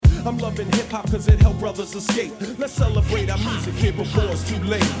I'm loving hip-hop cause it help brothers escape. Let's celebrate our music here before it's too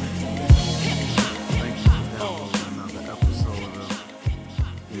late. Thank you for downloading another episode of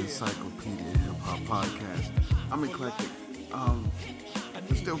the Encyclopedia Hip Hop Podcast. I'm Eclectic.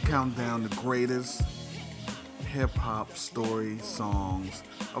 We're still counting down the greatest hip hop story songs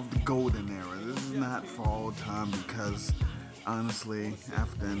of the golden era. This is not for all time because honestly,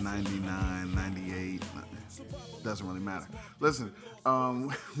 after 99, 98, doesn't really matter. Listen,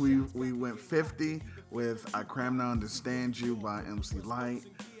 we went 50 with I Cram to Understand You by MC Lyte,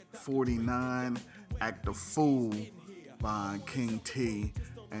 49, Act a Fool by King T,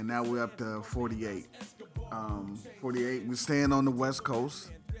 and now we're up to 48. 48, we're staying on the West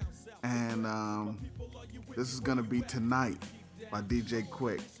Coast, and this is gonna be Tonite by DJ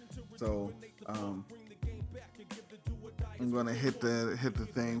Quik. So I'm gonna hit the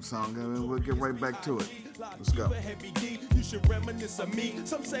theme song and we'll get right back to it. Let's go. You should reminisce of me.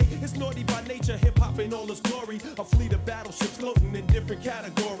 Some say it's naughty by nature, hip hop in all its glory. A fleet of battleships floating in different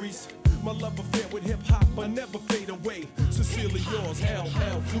categories. My love affair with hip hop, I never fade away. Sincerely yours,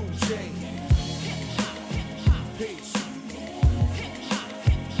 LL Cool J. Peace.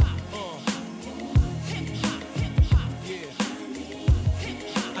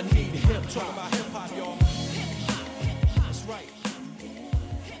 Yeah. I need hip talk about hip hop, y'all. That's right.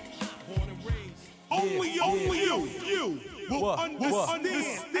 Born and raised. Only you will understand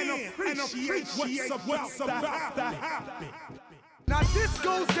and appreciate what's about to happen. Now this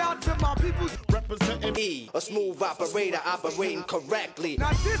goes down to my people's representing E, a smooth operator operating correctly.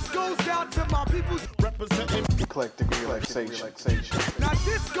 Now this goes down to my people's representing Eclectic relaxation. Now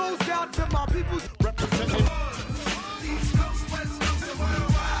this goes down to my people's representing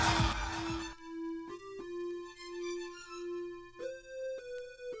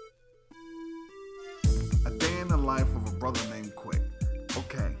A Day in the Life of a Brother Named Quik.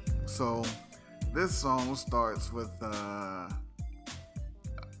 Okay, so this song starts with a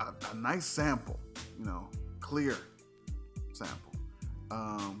nice sample, clear sample.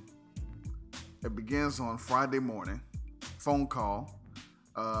 It begins on Friday morning, phone call.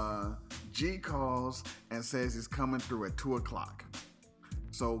 G calls and says he's coming through at 2 o'clock.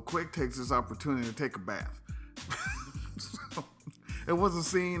 So Quik takes this opportunity to take a bath. So, it wasn't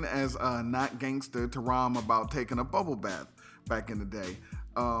seen as not gangster to rhyme about taking a bubble bath back in the day.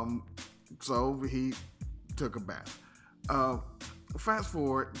 So he took a bath. Fast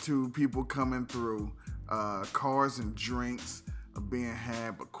forward to people coming through, cars and drinks are being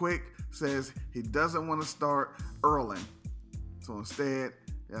had, but Quik says he doesn't want to start earling. So instead,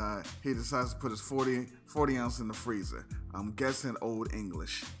 he decides to put his 40 ounce in the freezer. I'm guessing Old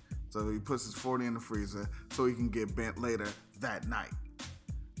English. So he puts his 40 in the freezer so he can get bent later that night.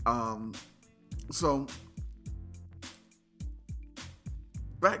 So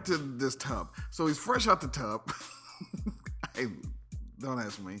back to this tub. So he's fresh out the tub. Hey, don't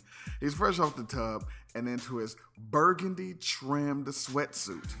ask me. He's fresh off the tub and into his burgundy trimmed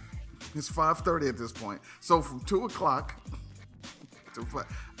sweatsuit. It's 5:30 at this point. So from 2 o'clock to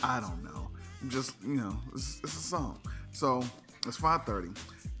I don't know. Just, it's a song. So it's 5:30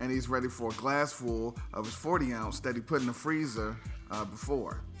 and he's ready for a glass full of his 40 ounce that he put in the freezer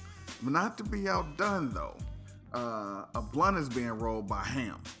before. But not to be outdone though. A blunt is being rolled by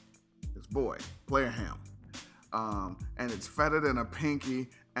Ham, his boy, Player Ham. And it's fatter than a pinky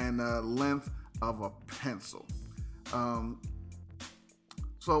and the length of a pencil.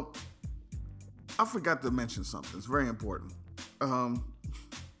 So I forgot to mention something. It's very important.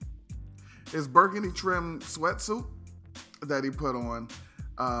 His burgundy trimmed sweatsuit that he put on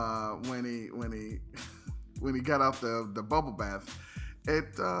when he got out the bubble bath. He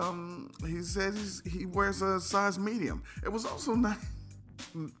said he wears a size medium. It was also not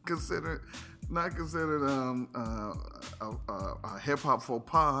considered a hip hop faux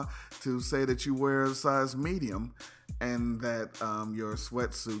pas to say that you wear a size medium and that your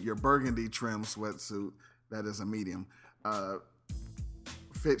sweatsuit, your burgundy trim sweatsuit, that is a medium,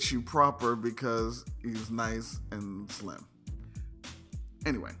 fits you proper because he's nice and slim.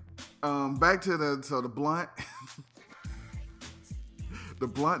 Anyway, back to the blunt. The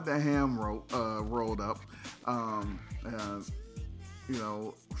blunt that Ham rolled up,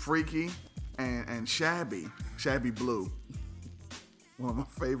 freaky and shabby blue. One of my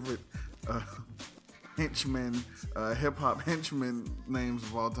favorite henchmen, hip hop henchmen names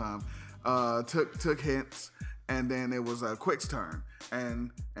of all time. Took hints, and then it was Quik's turn,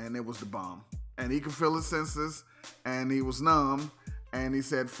 and it was the bomb. And he could feel his senses, and he was numb, and he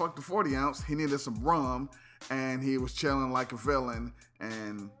said, "Fuck the 40 ounce." He needed some rum, and he was chilling like a villain,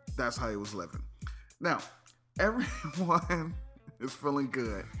 and that's how he was living. Now, everyone is feeling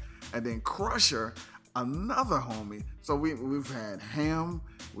good and then Crusher, another homie. So we've had Ham,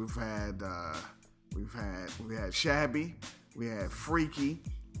 we had Shabby, we had Freaky,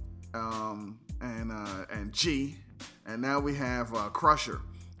 and G, and now we have Crusher.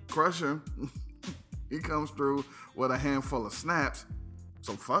 Crusher, he comes through with a handful of snaps,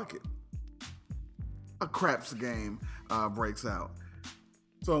 so fuck it. A craps game breaks out.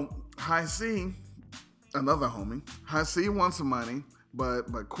 So High C, another homie, High C wants some money, but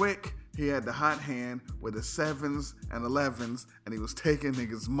Quik, he had the hot hand with the 7s and 11s, and he was taking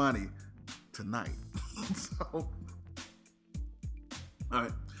niggas' money tonight. So, all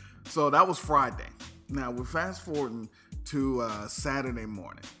right. So that was Friday. Now we're fast forwarding to Saturday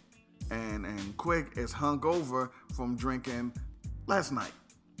morning, and Quik is hungover from drinking last night.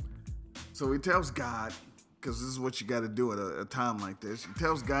 So he tells God, because this is what you got to do at a time like this. He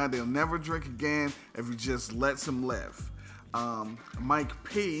tells God they'll never drink again if he just lets him live. Mike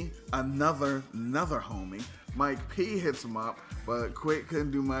P, another homie, Mike P hits him up, but Quik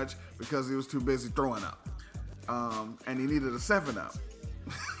couldn't do much because he was too busy throwing up. And he needed a 7-Up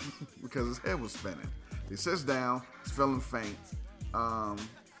because his head was spinning. He sits down, he's feeling faint.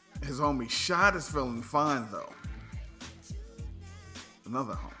 His homie Shot is feeling fine though.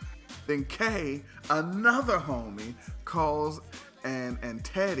 Another homie. Then K, another homie, calls and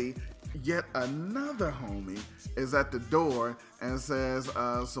Teddy, yet another homie, is at the door and says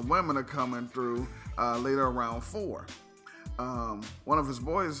some women are coming through later around 4. One of his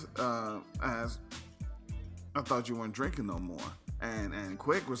boys asks, I thought you weren't drinking no more. And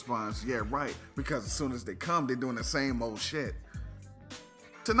Quik responds, yeah, right, because as soon as they come, they're doing the same old shit.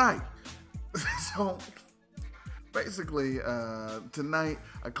 Tonight. So basically, tonight,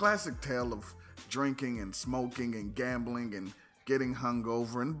 a classic tale of drinking and smoking and gambling and getting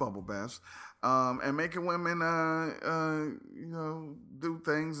hungover and bubble baths, and making women, do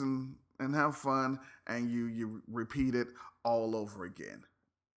things and have fun, and you repeat it all over again.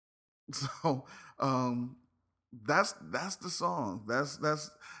 So, that's the song. That's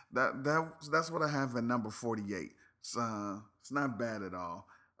what I have at number 48. It's not bad at all.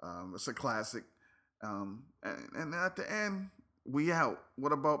 It's a classic. And at the end, we out.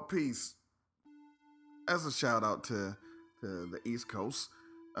 What about peace? As a shout out to the East Coast,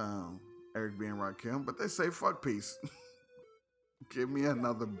 Eric B. and Rakim, but they say fuck peace. Give me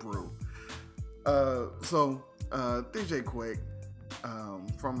another brew. So DJ Quik,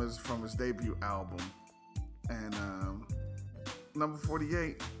 from his debut album, and number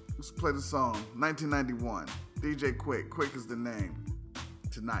 48. Let's play the song. 1991. DJ Quik. Quik is the name.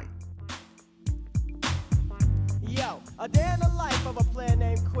 Tonight. Yo, a day in the life of a player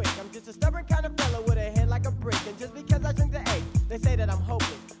named Quik. I'm just a stubborn kind of fella with a head like a brick. And just because I drink the A, they say that I'm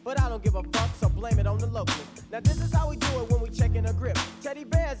hopeless. But I don't give a fuck, so blame it on the locals. Now this is how we do it when we checkin' a grip. Teddy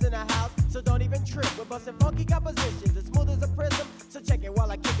bears in the house, so don't even trip. We're busting funky compositions, as smooth as a prism. So check it while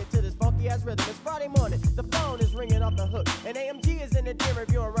I kick it to this funky ass rhythm. It's Friday morning, the phone is ringing off the hook. And AMG is in the deer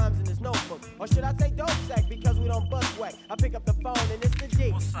reviewing rhymes in his notebook. Or should I say dope sack, because we don't bust whack. I pick up the phone and it's the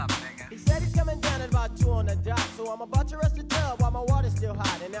G. What's up, nigga? He said he's coming down at about 2 on the dot. So I'm about to rest the tub while my water's still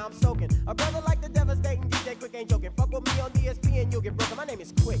hot. And now I'm soaking. A brother like the devastating DJ Quik ain't joking. Fuck with me on DSP and you'll get broken. My name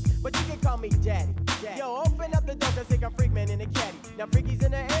is Quik, but you can call me Daddy. Yo, open up the door cause think I'm freak man in the caddy. Now Freaky's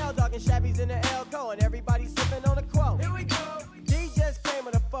in the L, dog, and Shabby's in the L co. And everybody's sipping on a quote. Here we go. D just came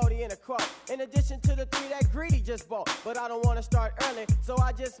with a 40 and a quote. In addition to the 3 that Greedy just bought. But I don't wanna start early, so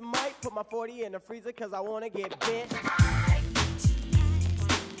I just might put my 40 in the freezer cause I wanna get bent.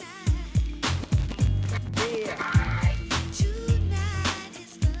 Yeah.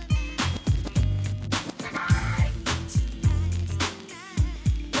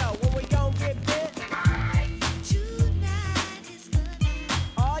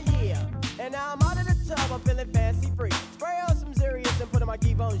 I'm feeling fancy free. Spray on some Sirius and put on my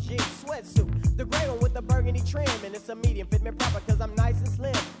Givenchy sweatsuit. The gray one with the burgundy trim. And it's a medium, fit me proper cause I'm nice and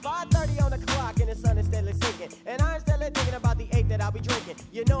slim. 5:30 on the clock and the sun is steadily sinking. And I'm steadily thinking about the 8 that I'll be drinking.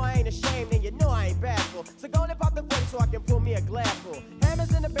 You know I ain't ashamed and you know I ain't bashful. So go and pop the 40 so I can pull me a glass full.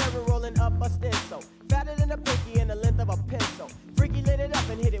 Hammers in the barrel rolling up a stencil. Fatter than a pinky and the length of a pencil. Freaky lit it up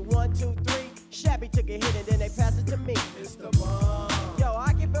and hit it 1, 2, 3. Shabby took a hit and then they passed it to me. It's the bomb. Yo,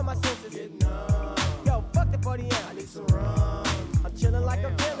 I can feel my senses. Get numb. Yo, fuck the 40 ounce. I need some rum. I'm chilling like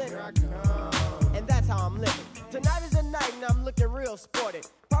Damn, a villain. Here I come. And that's how I'm living. Tonight is the night and I'm looking real sporty.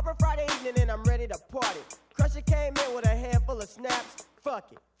 Proper Friday evening and I'm ready to party. Crusher came in with a handful of snaps.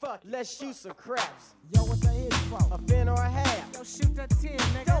 Fuck it, let's shoot some craps. Yo, what that is for? A fin or a half. Yo, shoot that 10,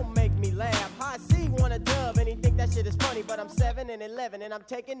 nigga. Don't make me laugh. High C want a dub and he think that shit is funny. But I'm 7 and 11 and I'm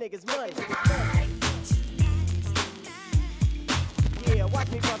taking niggas' money. Yeah, watch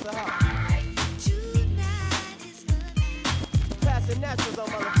me bust a hop. Passing naturals on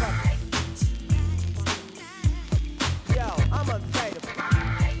motherfuckers. Yo, I'm unfadable.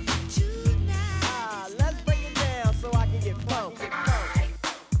 Let's break it down so I can get funky.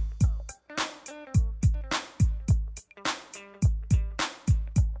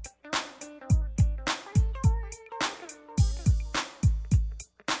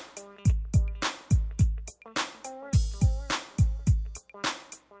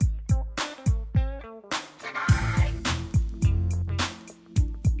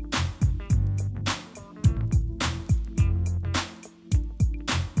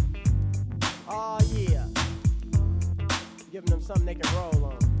 Oh yeah, giving them something they can roll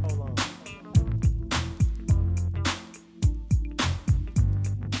on. Hold on.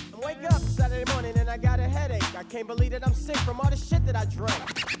 I wake up Saturday morning and I got a headache. I can't believe that I'm sick from all the shit that I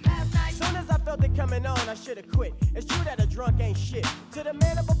drank. Soon as I felt it coming on, I should've quit. It's true that a drunk ain't shit. To the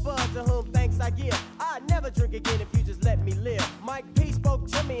man up above, to whom thanks I give. I'd never drink again if you just let me live. Mike P spoke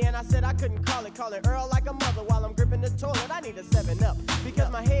to me and I said I couldn't call it Earl like a mother while I'm gripping the toilet. I need a 7-Up because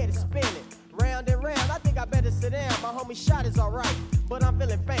my head is spinning. Round and round, I think I better sit down. My homie shot is alright, but I'm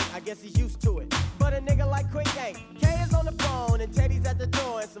feeling faint, I guess he's used to it. But a nigga like Quik ain't. K is on the phone and Teddy's at the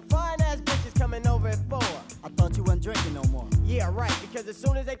door. And some fine ass bitches coming over at 4. I thought you wasn't drinking no more. Yeah, right, because as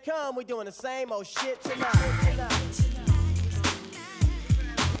soon as they come, we doing the same old shit tonight.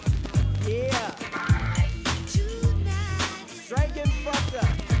 Yeah. Straight getting fucked up.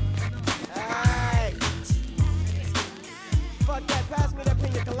 Hey. Fuck that, pass me that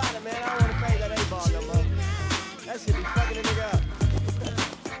pina colada, man. I don't wanna pay that A-ball no more. That shit be fucking a nigga up.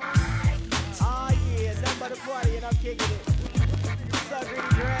 Oh yeah, nothing but a party and I'm kicking it.